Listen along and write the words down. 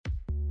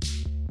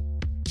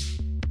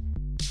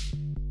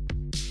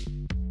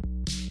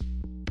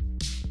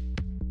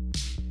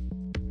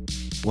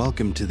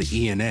Welcome to the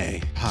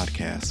E&A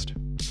podcast.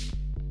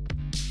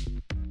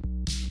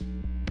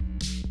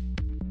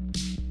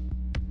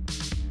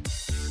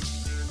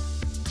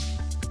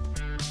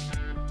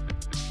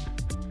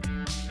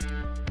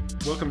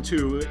 Welcome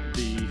to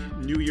the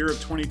new year of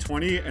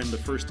 2020 and the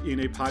first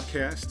E&A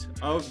podcast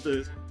of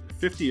the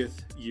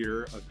 50th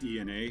year of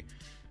E&A.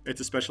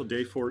 It's a special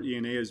day for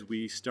E&A as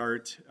we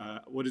start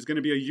what is going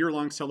to be a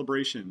year-long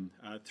celebration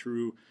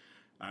through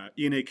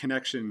E&A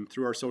Connection,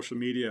 through our social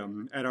media,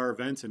 at our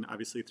events, and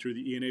obviously through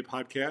the E&A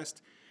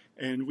podcast.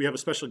 And we have a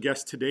special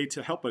guest today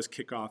to help us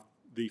kick off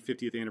the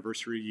 50th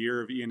anniversary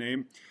year of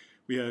E&A.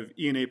 We have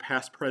E&A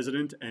past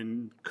president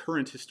and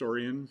current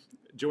historian,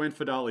 Joanne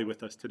Fadali,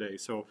 with us today.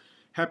 So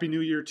Happy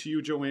New Year to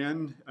you,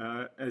 Joanne,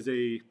 as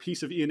a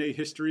piece of E&A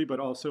history, but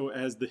also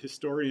as the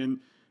historian.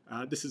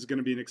 This is going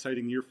to be an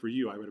exciting year for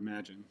you, I would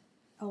imagine.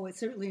 Oh, it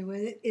certainly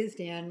is,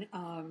 Dan.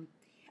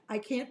 I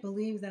can't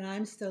believe that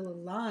I'm still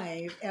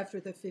alive after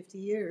the 50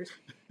 years,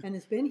 and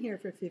it's been here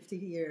for 50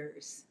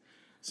 years.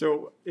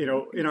 So,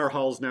 in our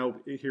halls now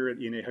here at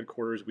E&A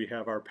headquarters, we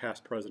have our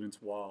past president's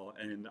wall,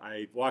 and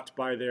I walked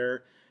by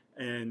there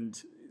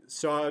and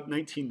saw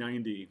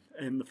 1990,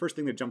 and the first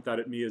thing that jumped out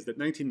at me is that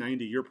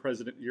 1990,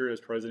 your as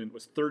president,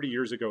 was 30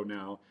 years ago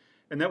now,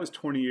 and that was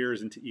 20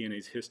 years into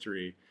E&A's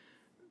history.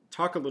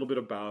 Talk a little bit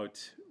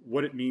about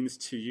what it means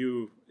to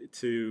you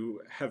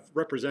to have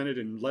represented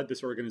and led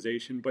this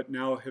organization, but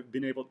now have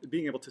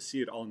being able to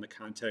see it all in the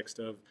context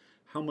of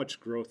how much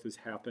growth has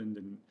happened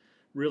and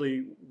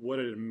really what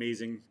an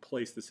amazing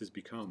place this has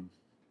become.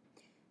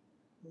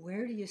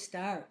 Where do you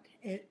start?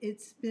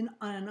 It's been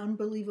an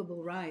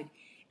unbelievable ride.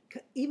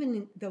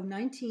 Even though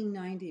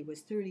 1990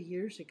 was 30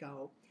 years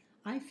ago,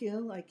 I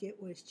feel like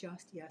it was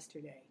just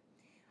yesterday.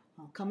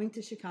 Coming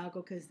to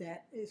Chicago, because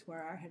that is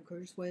where our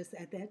headquarters was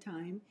at that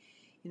time,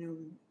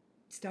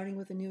 starting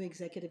with a new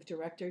executive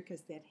director,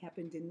 because that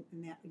happened in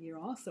that year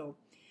also.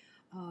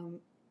 And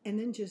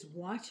then just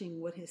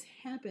watching what has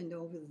happened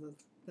over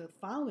the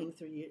following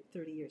 30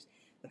 years.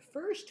 The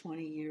first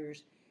 20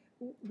 years,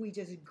 we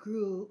just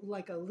grew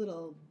like a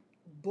little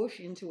bush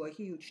into a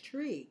huge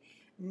tree.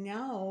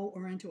 Now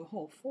we're into a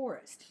whole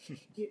forest.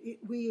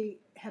 We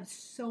have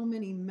so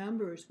many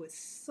members with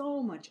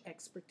so much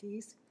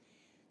expertise,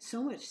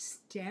 so much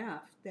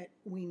staff that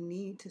we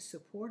need to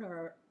support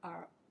our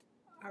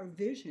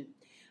vision.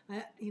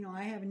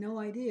 I have no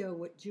idea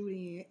what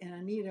Judy and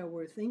Anita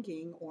were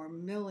thinking, or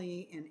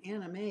Millie and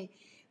Anna Mae,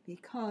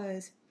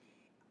 because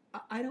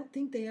I don't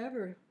think they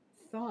ever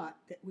thought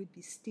that we'd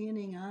be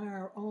standing on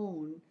our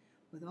own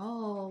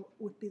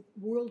with the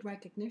world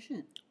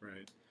recognition.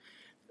 Right.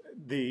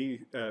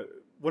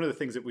 One of the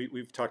things that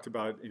we've talked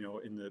about,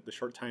 in the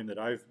short time that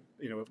I've,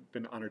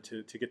 been honored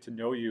to get to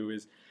know you,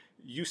 is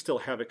you still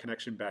have a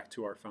connection back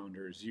to our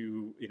founders.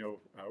 You,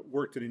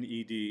 worked at an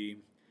ED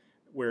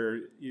where,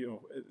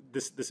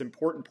 this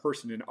important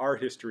person in our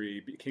history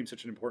became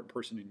such an important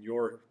person in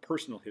your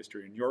personal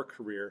history, in your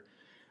career.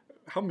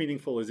 How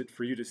meaningful is it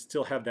for you to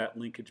still have that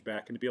linkage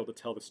back and to be able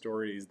to tell the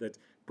stories that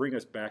bring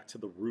us back to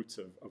the roots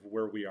of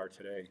where we are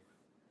today?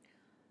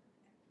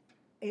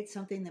 It's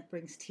something that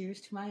brings tears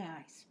to my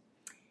eyes.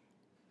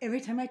 Every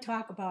time I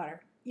talk about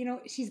her,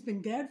 she's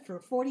been dead for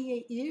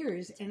 48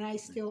 years, and I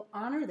still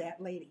honor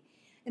that lady.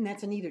 And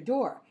that's Anita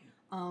Dorr.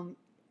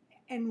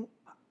 And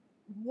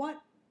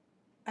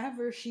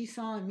whatever she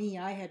saw in me,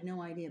 I had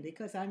no idea,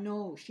 because I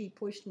know she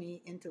pushed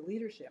me into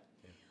leadership.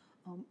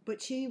 Yeah.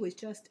 But she was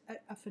just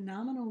a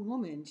phenomenal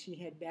woman. She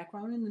had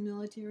background in the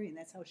military, and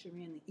that's how she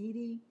ran the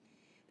ED.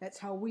 That's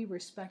how we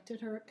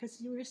respected her,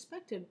 because you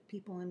respected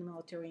people in the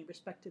military and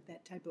respected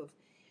that type of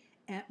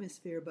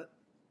atmosphere. But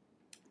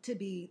to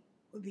be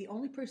the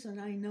only person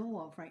I know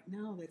of right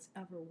now that's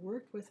ever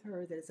worked with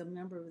her, that is a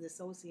member of the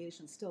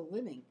association still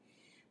living,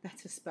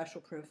 that's a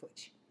special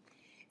privilege.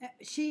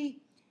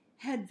 She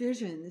had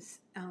visions.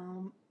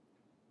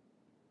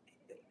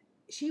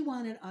 She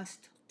wanted us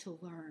to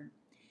learn.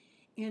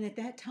 And at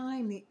that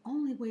time, the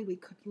only way we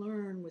could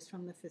learn was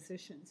from the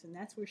physicians, and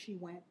that's where she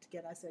went to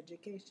get us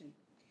education.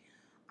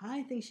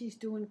 I think she's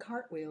doing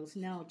cartwheels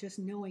now, just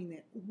knowing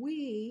that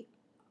we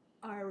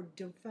are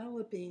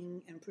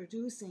developing and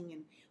producing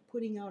and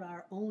putting out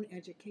our own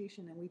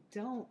education, and we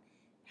don't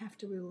have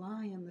to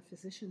rely on the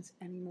physicians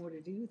anymore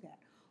to do that.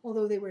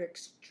 Although they were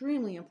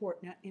extremely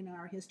important in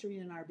our history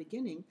and our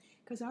beginning,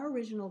 because our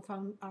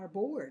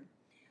board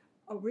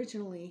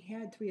originally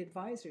had 3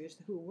 advisors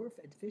who were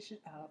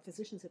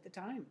physicians at the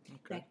time,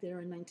 back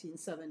there in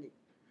 1970,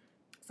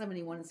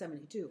 71 and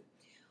 72.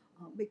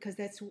 Because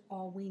that's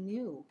all we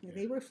knew. Yeah.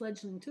 They were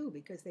fledgling too,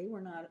 because they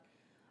were not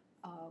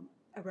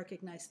a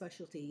recognized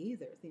specialty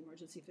either, the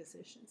emergency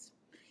physicians.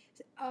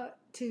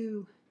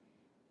 To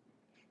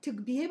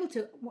be able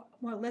to,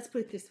 well, let's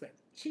put it this way.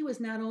 She was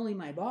not only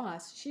my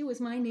boss, she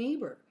was my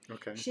neighbor.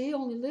 Okay. She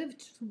only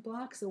lived 2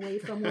 blocks away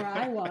from where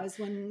I was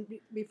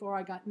before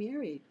I got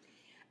married.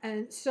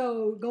 And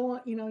so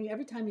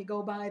every time you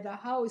go by the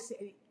house,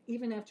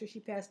 even after she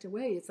passed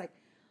away, it's like,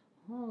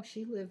 oh,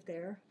 she lived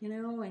there,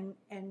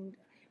 and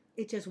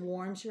it just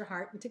warms your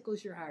heart and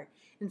tickles your heart.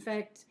 In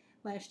fact,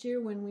 last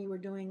year when we were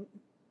doing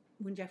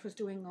when Jeff was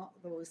doing all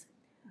those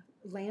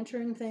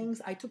lantern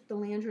things, I took the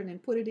lantern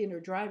and put it in her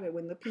driveway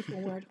when the people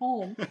weren't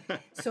home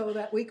so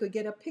that we could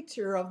get a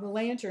picture of the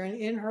lantern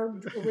in her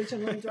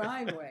original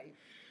driveway.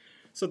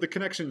 So the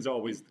connection's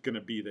always going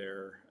to be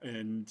there,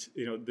 and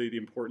the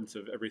importance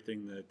of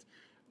everything that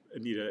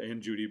Anita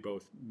and Judy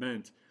both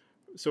meant.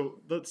 So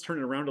let's turn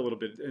it around a little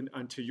bit and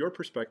onto your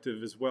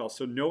perspective as well.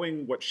 So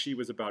knowing what she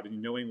was about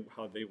and knowing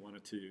how they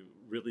wanted to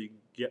really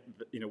get,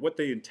 what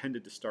they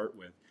intended to start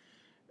with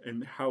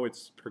and how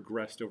it's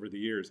progressed over the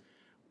years.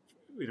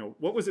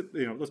 What was it,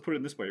 let's put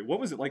it this way. What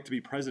was it like to be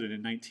president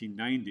in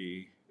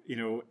 1990,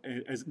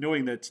 as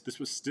knowing that this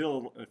was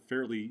still a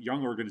fairly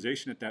young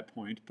organization at that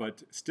point,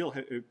 but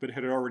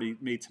had already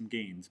made some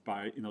gains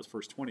in those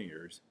first 20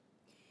 years?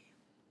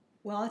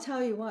 Well, I'll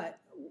tell you what.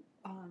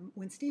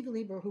 When Steve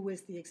Lieber, who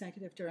was the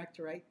executive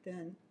director right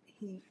then,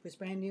 he was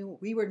brand new.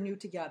 We were new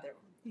together,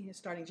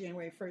 starting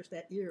January 1st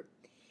that year.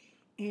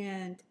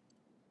 And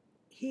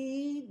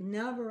he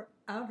never,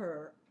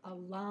 ever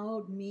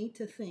allowed me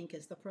to think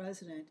as the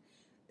president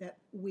that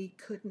we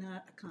could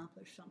not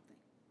accomplish something.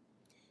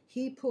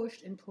 He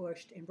pushed and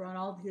brought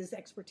all of his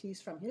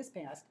expertise from his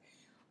past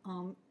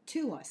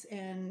to us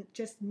and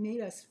just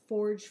made us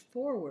forge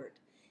forward.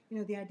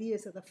 The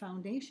ideas of the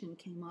foundation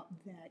came up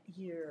that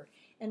year,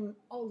 and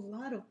a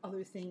lot of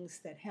other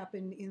things that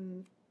happened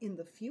in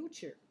the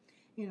future.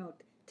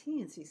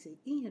 TNCC,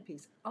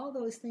 ENPs, all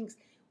those things.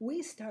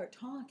 We start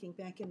talking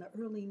back in the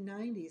early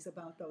 90s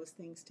about those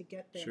things to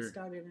get them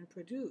started and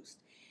produced.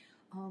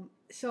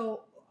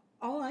 So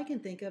all I can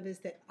think of is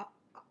that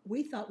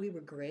we thought we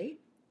were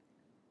great.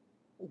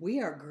 We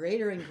are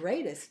greater and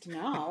greatest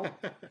now.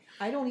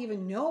 I don't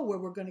even know where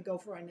we're going to go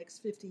for our next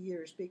 50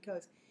 years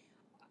because,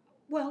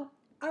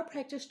 our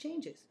practice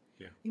changes.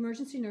 Yeah.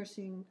 Emergency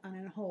nursing on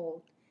a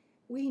whole,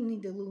 we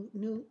need to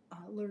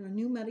learn a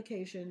new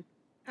medication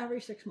every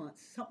 6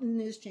 months. Something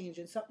is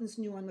changing. Something's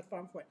new on the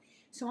farm front.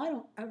 So I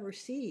don't ever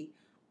see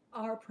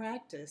our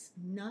practice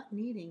not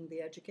needing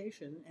the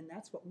education, and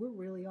that's what we're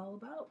really all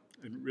about.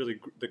 And really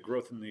the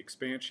growth and the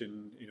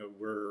expansion,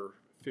 we're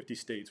 50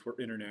 states,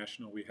 we're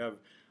international. We have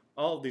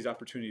all of these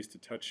opportunities to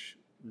touch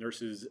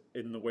nurses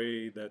in the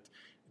way that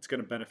it's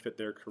going to benefit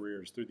their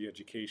careers through the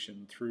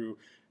education, through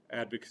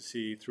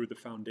advocacy, through the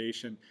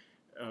foundation.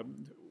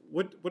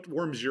 What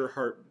warms your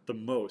heart the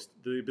most?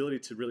 The ability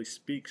to really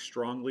speak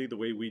strongly the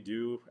way we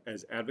do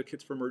as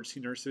advocates for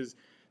emergency nurses,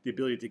 the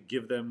ability to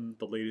give them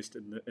the latest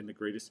and the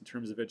greatest in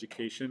terms of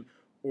education,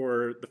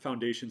 or the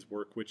foundation's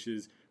work, which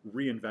is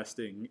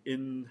reinvesting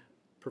in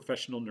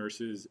professional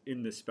nurses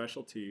in this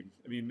specialty.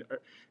 I mean,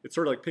 it's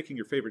sort of like picking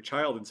your favorite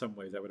child in some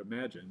ways, I would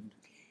imagine.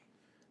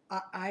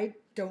 I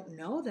don't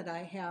know that I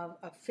have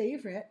a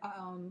favorite.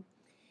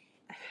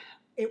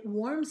 It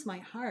warms my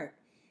heart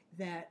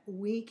that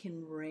we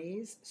can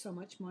raise so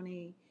much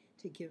money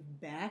to give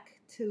back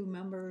to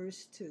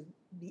members, to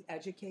be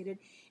educated,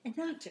 and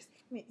not just,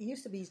 it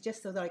used to be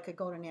just so that I could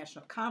go to a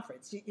national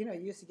conference. You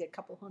used to get a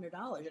couple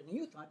 $100, and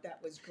you thought that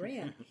was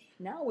grand.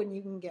 Now when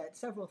you can get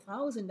several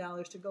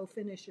 $1,000s to go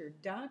finish your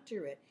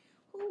doctorate,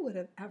 who would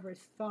have ever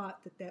thought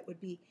that would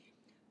be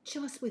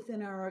just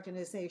within our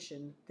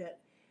organization, that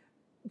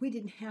we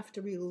didn't have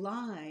to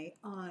rely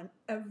on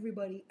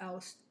everybody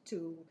else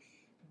to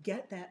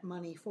get that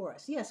money for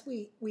us. Yes,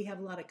 we have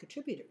a lot of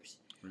contributors,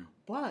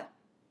 but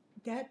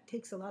that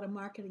takes a lot of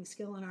marketing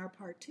skill on our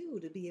part too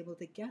to be able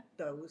to get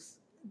those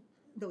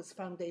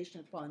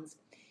foundation funds,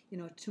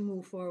 to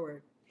move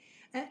forward.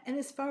 And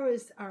as far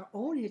as our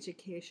own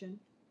education,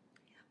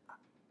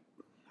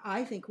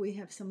 I think we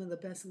have some of the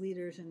best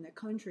leaders in the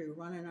country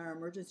running our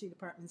emergency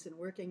departments and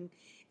working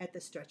at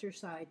the stretcher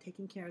side,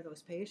 taking care of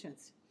those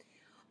patients.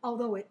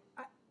 Although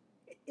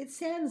it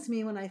saddens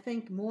me when I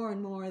think more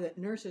and more that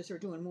nurses are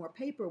doing more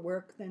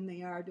paperwork than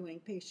they are doing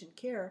patient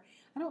care.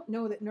 I don't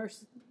know that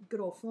good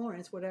old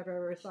Florence would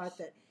ever thought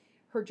that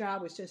her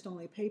job was just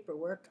only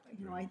paperwork.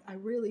 I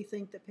really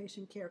think that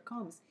patient care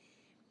comes.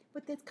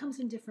 But that comes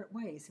in different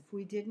ways. If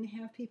we didn't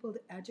have people to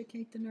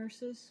educate the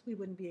nurses, we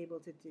wouldn't be able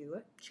to do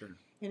it. Sure.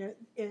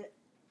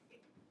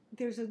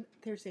 There's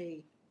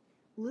a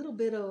little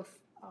bit of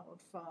I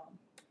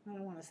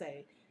don't want to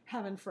say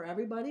heaven for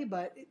everybody,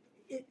 but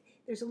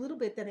there's a little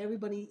bit that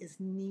everybody is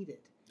needed.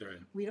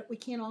 Right. We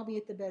can't all be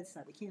at the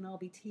bedside. We can't all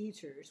be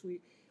teachers.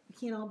 We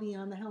can't all be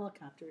on the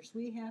helicopters.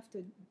 We have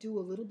to do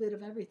a little bit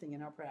of everything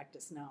in our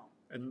practice now.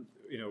 And,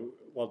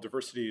 while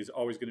diversity is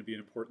always going to be an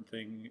important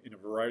thing in a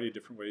variety of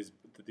different ways,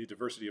 the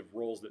diversity of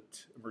roles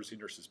that emergency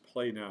nurses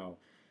play now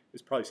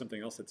is probably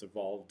something else that's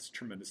evolved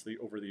tremendously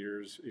over the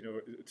years.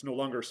 It's no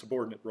longer a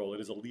subordinate role.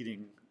 It is a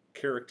leading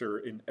character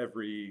in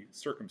every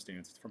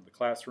circumstance, from the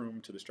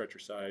classroom to the stretcher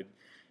side,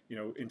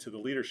 into the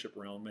leadership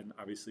realm. And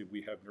obviously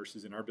we have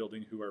nurses in our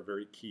building who are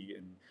very key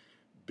in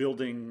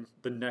building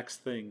the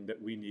next thing that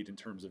we need in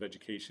terms of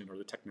education or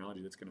the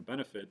technology that's going to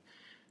benefit.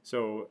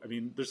 So,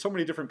 there's so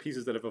many different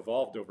pieces that have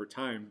evolved over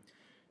time.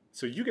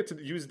 So you get to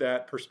use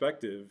that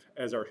perspective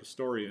as our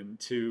historian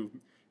to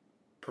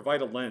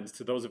provide a lens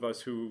to those of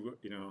us who,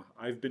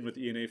 I've been with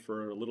ENA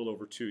for a little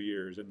over 2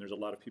 years, and there's a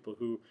lot of people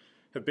who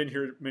have been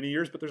here many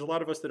years, but there's a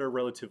lot of us that are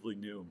relatively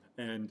new,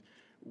 and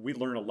we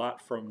learn a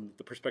lot from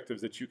the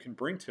perspectives that you can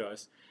bring to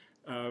us.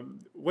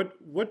 What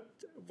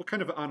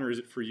kind of honor is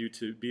it for you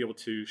to be able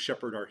to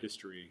shepherd our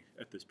history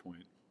at this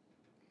point?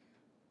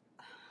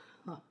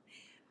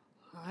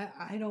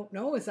 I don't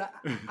know.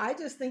 I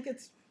just think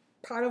it's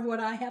part of what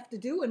I have to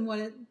do and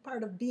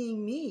part of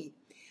being me.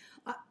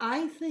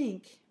 I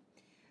think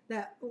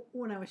that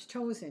when I was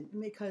chosen,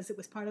 because it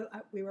was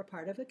we were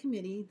part of a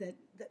committee that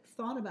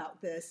thought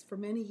about this for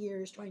many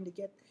years,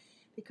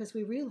 because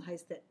we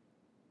realized that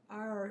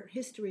our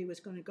history was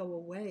going to go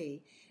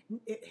away.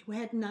 It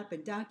had not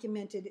been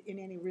documented in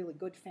any really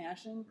good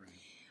fashion.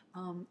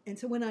 Right. And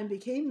so when I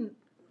became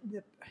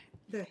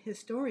the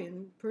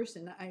historian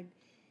person, I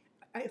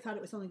thought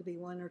it was only going to be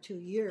 1 or 2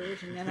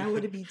 years, and then I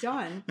would be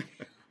done.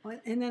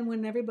 And then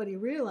when everybody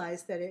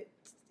realized that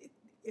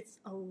it's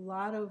a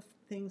lot of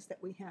things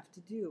that we have to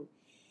do,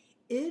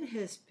 it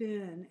has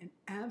been an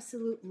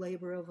absolute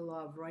labor of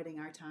love writing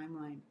our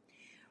timeline.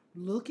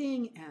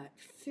 Looking at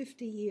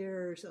 50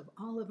 years of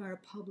all of our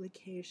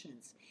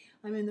publications.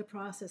 I'm in the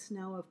process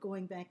now of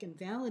going back and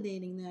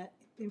validating that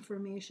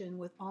information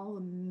with all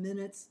the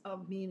minutes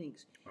of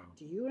meetings. Wow.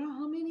 Do you know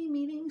how many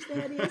meetings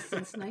that is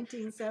since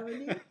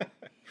 1970?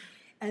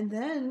 And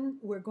then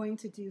we're going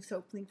to do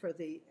something for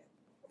the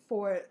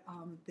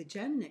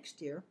Gen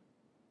next year.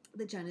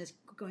 The Gen is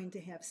going to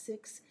have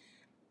 6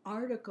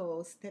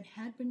 articles that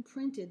had been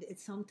printed at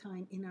some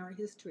time in our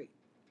history.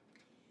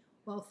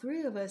 Well,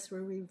 3 of us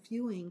were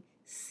reviewing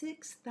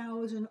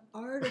 6,000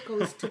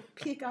 articles to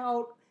pick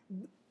out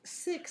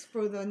 6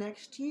 for the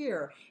next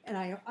year, and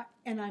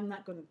I'm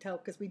not going to tell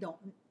because we don't.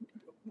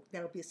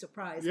 That'll be a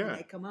surprise when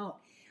they come out.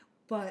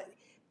 But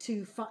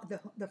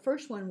the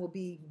first one will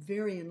be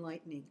very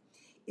enlightening.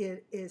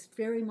 It is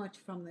very much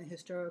from the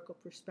historical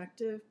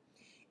perspective,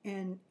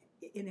 and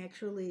it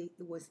actually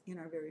was in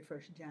our very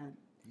first Gen.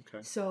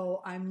 Okay.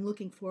 So I'm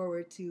looking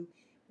forward to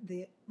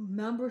the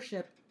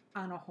membership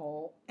on a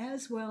whole,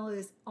 as well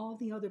as all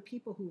the other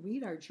people who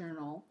read our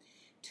journal,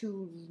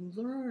 to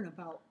learn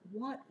about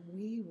what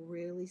we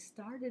really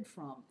started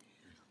from.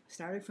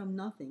 Started from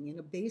nothing, in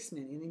a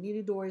basement, in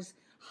Anita Doerr's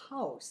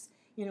house,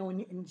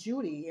 and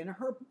Judy in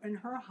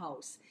her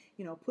house,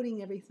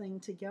 putting everything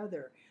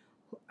together.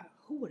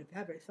 Who would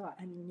have ever thought?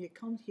 I mean, you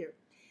come here.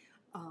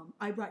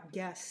 I brought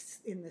guests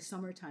in the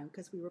summertime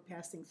because we were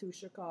passing through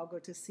Chicago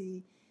to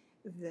see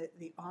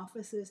the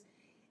offices.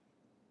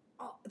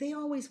 They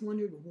always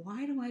wondered,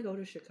 why do I go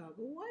to Chicago?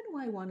 Why do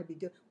I want to be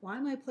why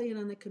am I playing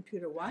on the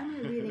computer? Why am I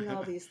reading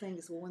all these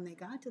things? Well, when they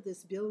got to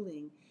this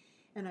building,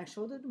 and I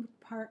showed them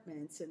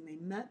apartments, and they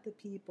met the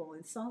people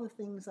and saw the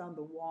things on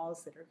the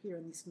walls that are here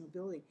in this new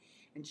building,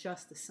 and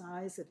just the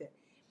size of it,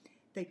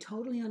 they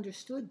totally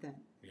understood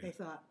then. Yeah. They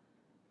thought,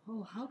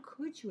 oh, how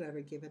could you ever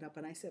give it up?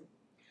 And I said,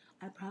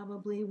 I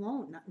probably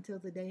won't, not until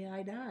the day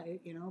I die,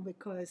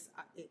 because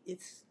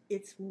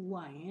it's who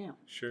I am.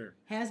 Sure.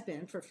 Has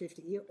been for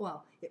 50 years.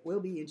 Well, it will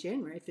be in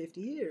January, 50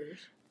 years.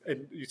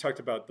 And you talked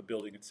about the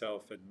building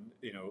itself, and,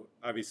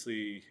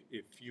 obviously,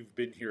 if you've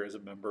been here as a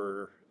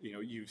member,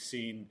 you've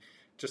seen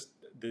just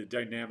the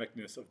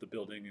dynamicness of the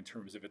building in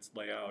terms of its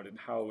layout and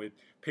how it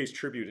pays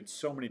tribute in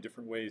so many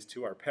different ways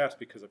to our past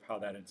because of how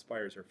that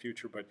inspires our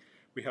future. But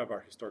we have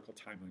our historical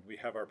timeline, we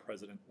have our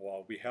president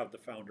wall, we have the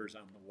founders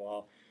on the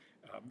wall.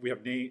 We have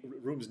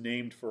rooms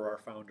named for our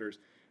founders.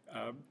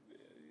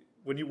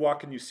 When you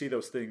walk and you see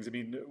those things, I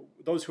mean,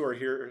 those who are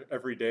here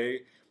every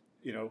day,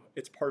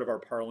 it's part of our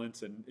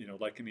parlance, and,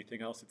 like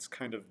anything else, it's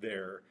kind of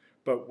there.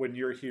 But when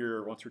you're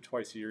here once or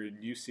twice a year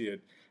and you see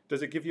it,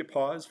 does it give you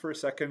pause for a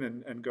second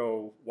and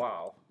go,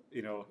 wow?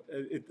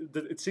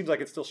 It seems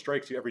like it still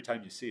strikes you every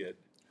time you see it.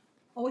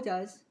 Oh, it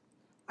does.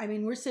 I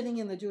mean, we're sitting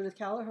in the Judith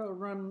Callagher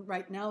room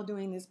right now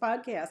doing this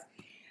podcast.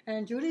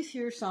 And Judy's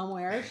here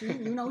somewhere.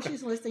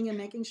 She's listening and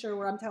making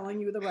sure I'm telling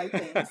you the right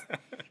things.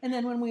 And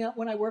then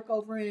when I work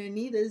over in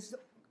Anita's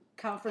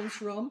conference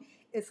room,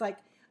 it's like,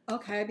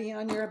 okay, be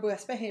on your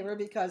best behavior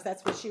because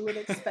that's what she would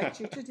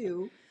expect you to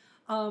do.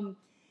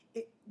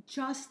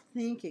 Just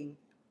thinking,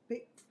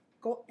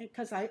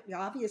 because I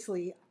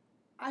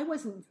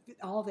wasn't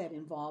all that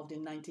involved in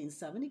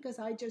 1970 because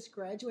I just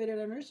graduated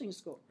out of nursing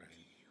school. Right.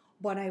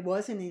 But I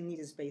was in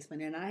Anita's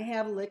basement, and I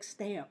have lick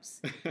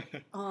stamps.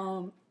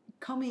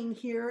 Coming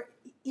here,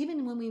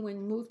 even when we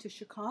moved to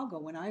Chicago,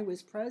 when I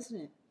was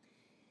president,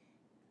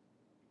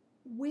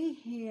 we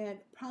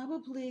had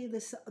probably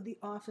the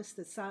office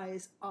the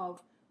size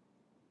of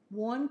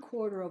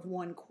 1/4 of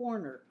one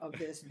corner of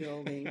this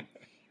building.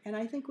 And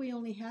I think we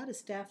only had a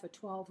staff of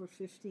 12 or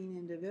 15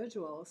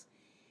 individuals.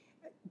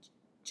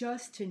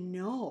 Just to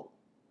know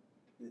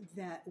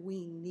that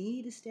we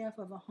need a staff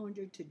of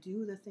 100 to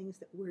do the things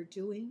that we're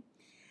doing,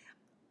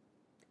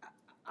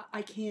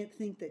 I can't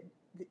think that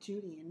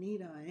Judy and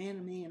Anita and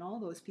Anna Mae and all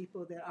those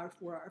people that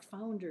were our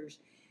founders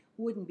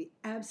wouldn't be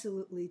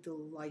absolutely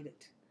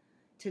delighted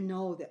to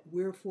know that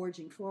we're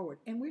forging forward.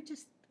 And we're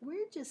just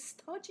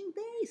touching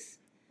base.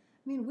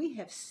 I mean, we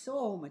have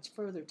so much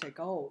further to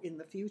go in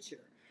the future.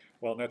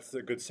 Well, that's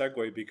a good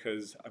segue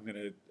because I'm going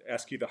to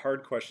ask you the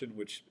hard question,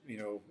 which,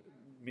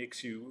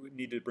 makes you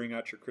need to bring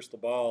out your crystal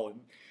ball.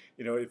 And,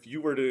 if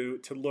you were to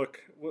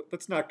look, well,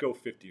 let's not go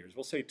 50 years,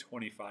 we'll say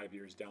 25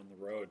 years down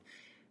the road,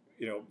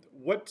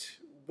 what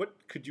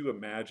could you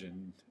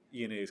imagine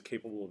ENA is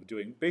capable of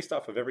doing based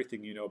off of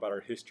everything you know about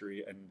our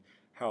history and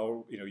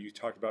how, you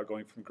talked about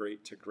going from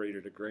great to greater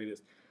to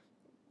greatest.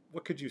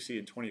 What could you see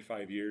in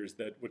 25 years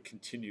that would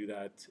continue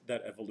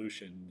that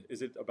evolution?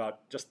 Is it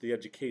about just the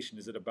education?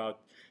 Is it about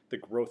the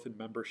growth in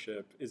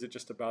membership? Is it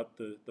just about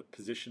the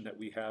position that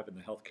we have in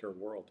the healthcare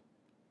world?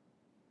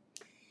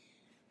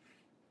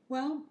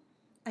 Well,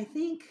 I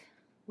think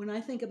when I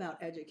think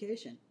about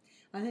education,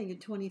 I think in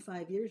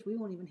 25 years we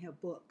won't even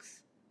have books.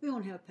 We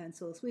won't have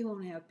pencils. We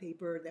won't have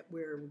paper that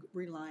we're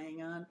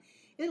relying on.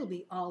 It'll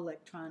be all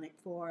electronic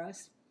for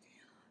us.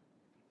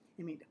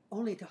 I mean,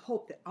 only to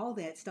hope that all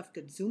that stuff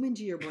could zoom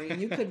into your brain.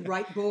 You could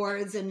write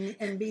boards and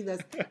be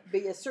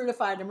a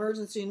certified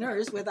emergency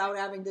nurse without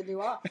having to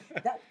do all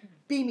that.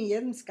 Be me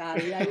in,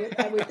 Scotty.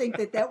 I would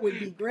think that would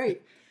be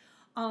great.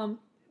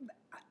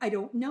 I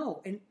don't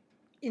know. And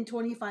in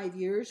 25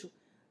 years,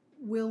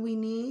 will we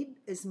need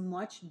as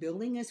much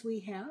building as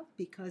we have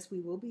because we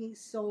will be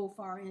so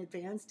far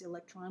advanced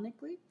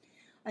electronically?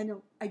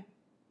 I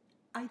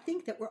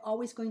think that we're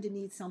always going to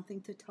need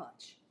something to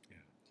touch.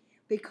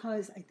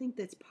 Because I think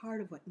that's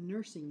part of what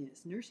nursing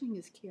is. Nursing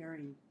is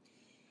caring.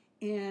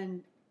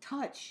 And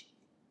touch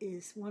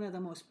is one of the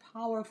most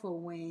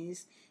powerful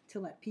ways to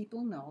let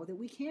people know that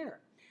we care.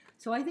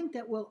 So I think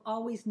that we'll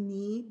always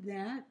need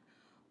that.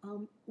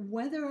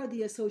 Whether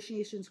the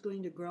association's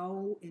going to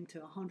grow into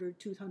 100,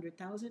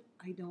 200,000,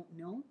 I don't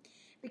know.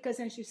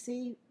 Because as you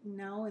see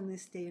now in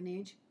this day and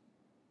age,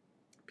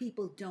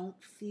 people don't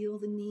feel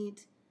the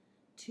need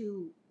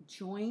to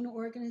join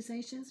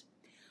organizations.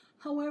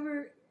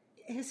 However,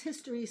 as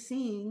history is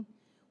seeing,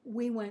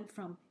 we went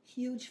from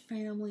huge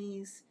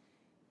families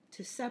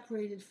to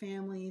separated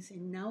families,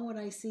 and now what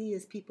I see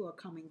is people are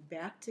coming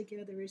back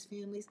together as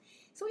families.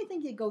 So I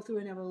think you go through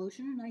an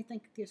evolution, and I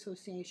think the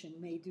association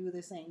may do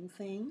the same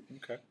thing.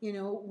 Okay.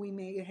 We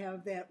may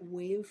have that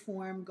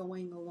waveform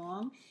going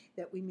along,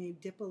 that we may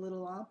dip a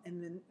little up,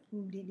 and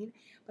then,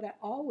 but I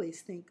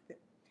always think that,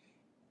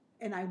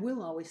 and I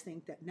will always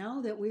think that now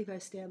that we've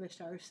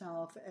established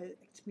ourselves,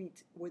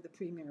 we're the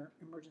premier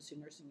emergency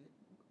nursing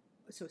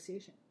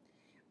association.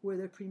 We're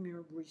the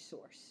premier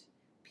resource.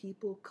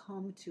 People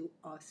come to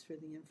us for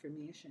the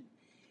information.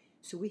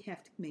 So we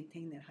have to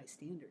maintain that high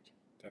standard.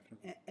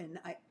 Definitely. And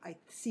I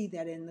see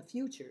that in the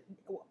future,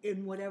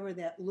 in whatever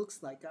that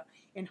looks like,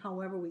 and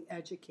however we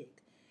educate.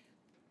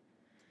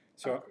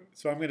 So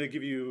I'm going to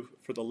give you,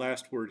 for the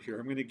last word here,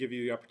 I'm going to give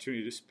you the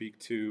opportunity to speak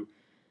to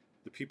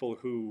the people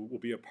who will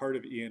be a part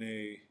of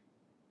ENA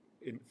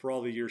for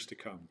all the years to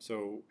come.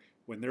 So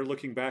when they're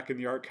looking back in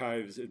the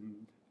archives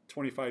in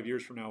 25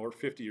 years from now or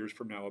 50 years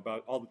from now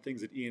about all the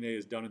things that ENA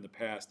has done in the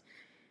past,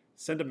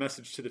 send a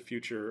message to the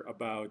future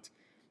about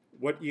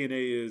what ENA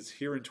is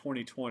here in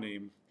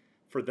 2020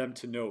 for them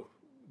to know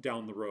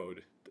down the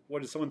road.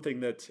 What is one thing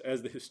that,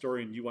 as the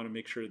historian, you want to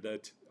make sure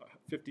that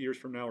 50 years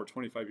from now or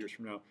 25 years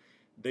from now,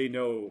 they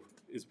know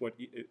is what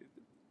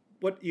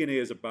ENA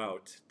is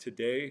about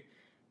today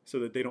so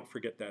that they don't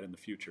forget that in the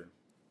future?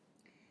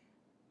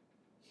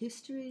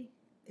 History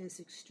is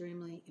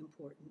extremely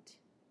important.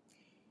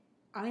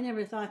 I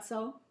never thought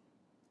so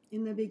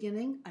in the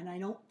beginning, and I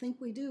don't think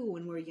we do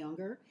when we're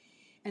younger.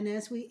 And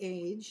as we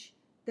age,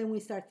 then we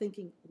start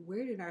thinking,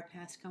 where did our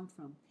past come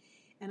from?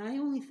 And I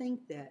only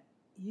think that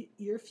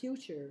your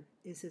future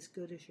is as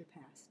good as your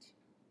past.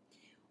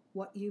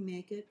 What you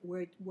make it,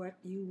 what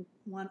you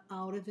want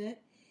out of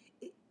it,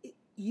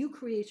 you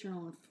create your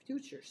own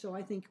future. So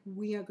I think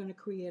we are going to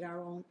create our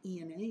own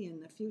ENA in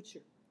the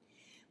future.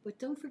 But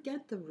don't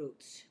forget the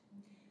roots.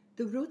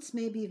 The roots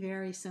may be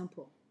very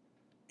simple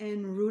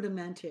and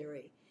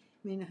rudimentary.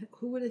 I mean,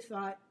 who would have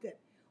thought that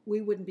we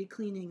wouldn't be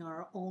cleaning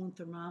our own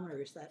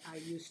thermometers that I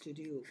used to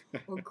do,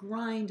 or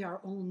grind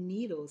our own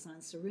needles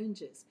on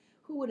syringes?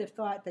 Who would have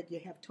thought that you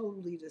have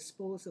totally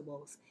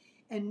disposables?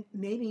 And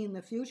maybe in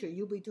the future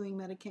you'll be doing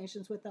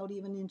medications without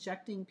even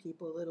injecting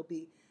people. It'll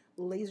be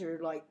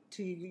laser-like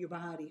to your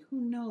body.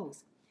 Who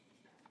knows?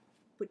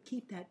 But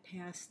keep that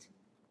past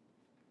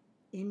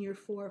in your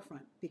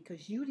forefront,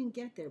 because you didn't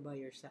get there by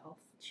yourself.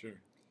 Sure.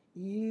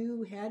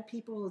 You had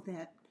people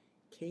that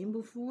came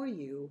before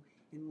you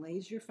and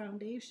laid your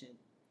foundation.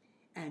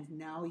 And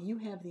now you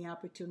have the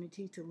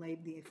opportunity to lay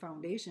the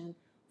foundation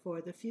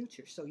for the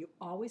future. So you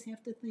always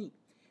have to think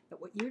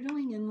that what you're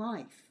doing in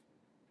life,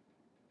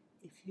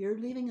 if you're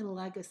leaving a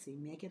legacy,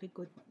 make it a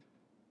good one.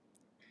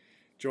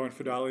 Joanne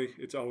Fadali,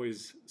 it's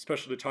always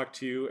special to talk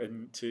to you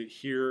and to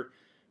hear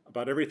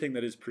about everything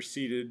that has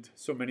preceded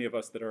so many of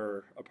us that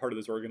are a part of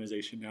this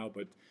organization now.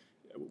 But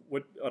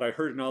what I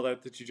heard in all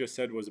that you just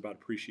said was about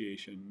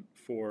appreciation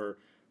for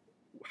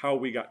how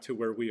we got to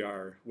where we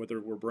are,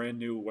 whether we're brand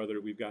new, whether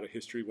we've got a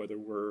history, whether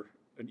we're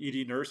an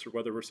ED nurse, or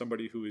whether we're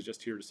somebody who is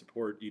just here to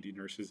support ED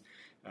nurses.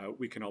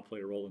 We can all play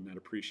a role in that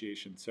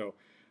appreciation. So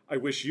I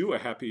wish you a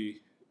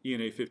happy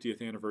ENA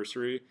 50th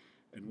anniversary.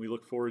 And we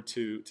look forward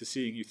to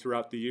seeing you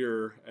throughout the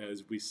year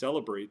as we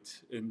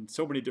celebrate in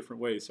so many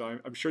different ways. So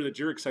I'm sure that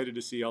you're excited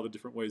to see all the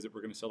different ways that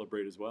we're going to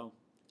celebrate as well.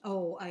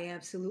 Oh, I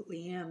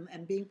absolutely am.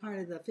 And being part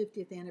of the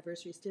 50th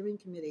Anniversary Steering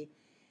Committee,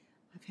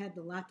 I've had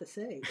a lot to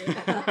say.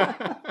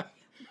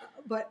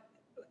 But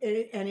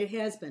it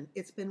has been.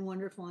 It's been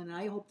wonderful. And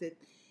I hope that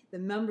the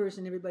members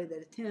and everybody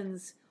that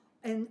attends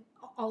and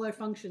all our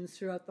functions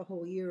throughout the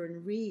whole year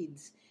and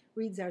reads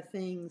our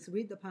things,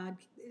 read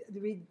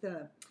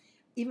the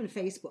even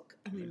Facebook.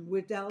 I mean,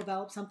 we've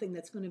developed something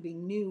that's going to be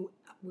new.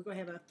 We're going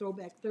to have a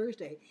Throwback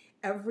Thursday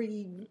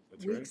every week.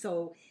 Right.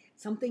 So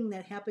something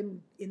that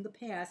happened in the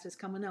past is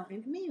coming out.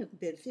 And it may have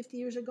been 50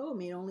 years ago. It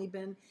may have only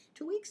been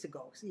 2 weeks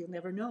ago. So you'll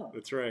never know.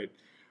 That's right.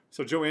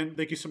 So Joanne,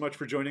 thank you so much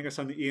for joining us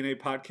on the E&A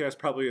podcast.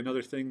 Probably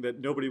another thing that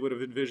nobody would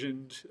have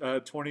envisioned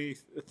 20,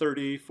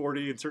 30,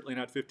 40, and certainly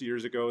not 50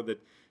 years ago,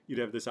 that you'd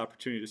have this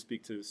opportunity to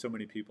speak to so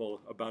many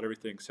people about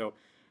everything. So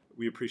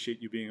we appreciate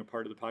you being a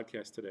part of the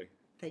podcast today.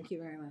 Thank you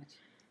very much.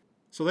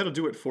 So that'll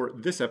do it for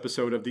this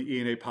episode of the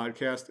E&A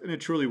podcast, and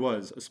it truly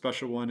was a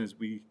special one as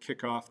we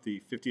kick off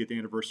the 50th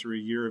anniversary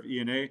year of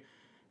E&A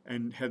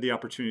and had the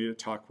opportunity to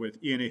talk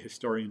with E&A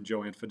historian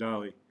Joanne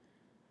Fadali.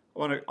 I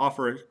want to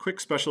offer a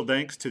quick special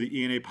thanks to the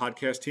E&A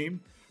podcast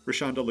team,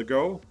 Rashonda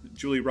Legault,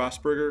 Julie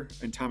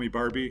Rossberger, and Tommy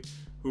Barbie,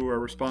 who are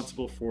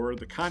responsible for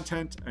the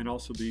content and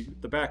also the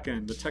back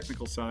end, the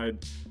technical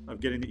side of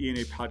getting the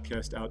E&A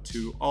podcast out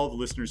to all the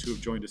listeners who have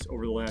joined us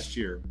over the last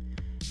year.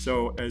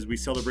 So as we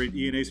celebrate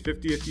E&A's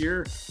 50th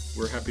year,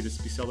 we're happy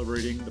to be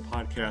celebrating the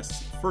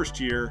podcast's first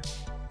year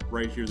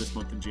right here this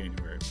month in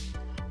January.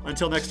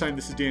 Until next time,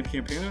 this is Dan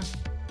Campana,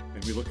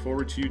 and we look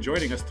forward to you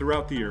joining us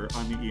throughout the year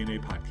on the E&A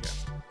podcast.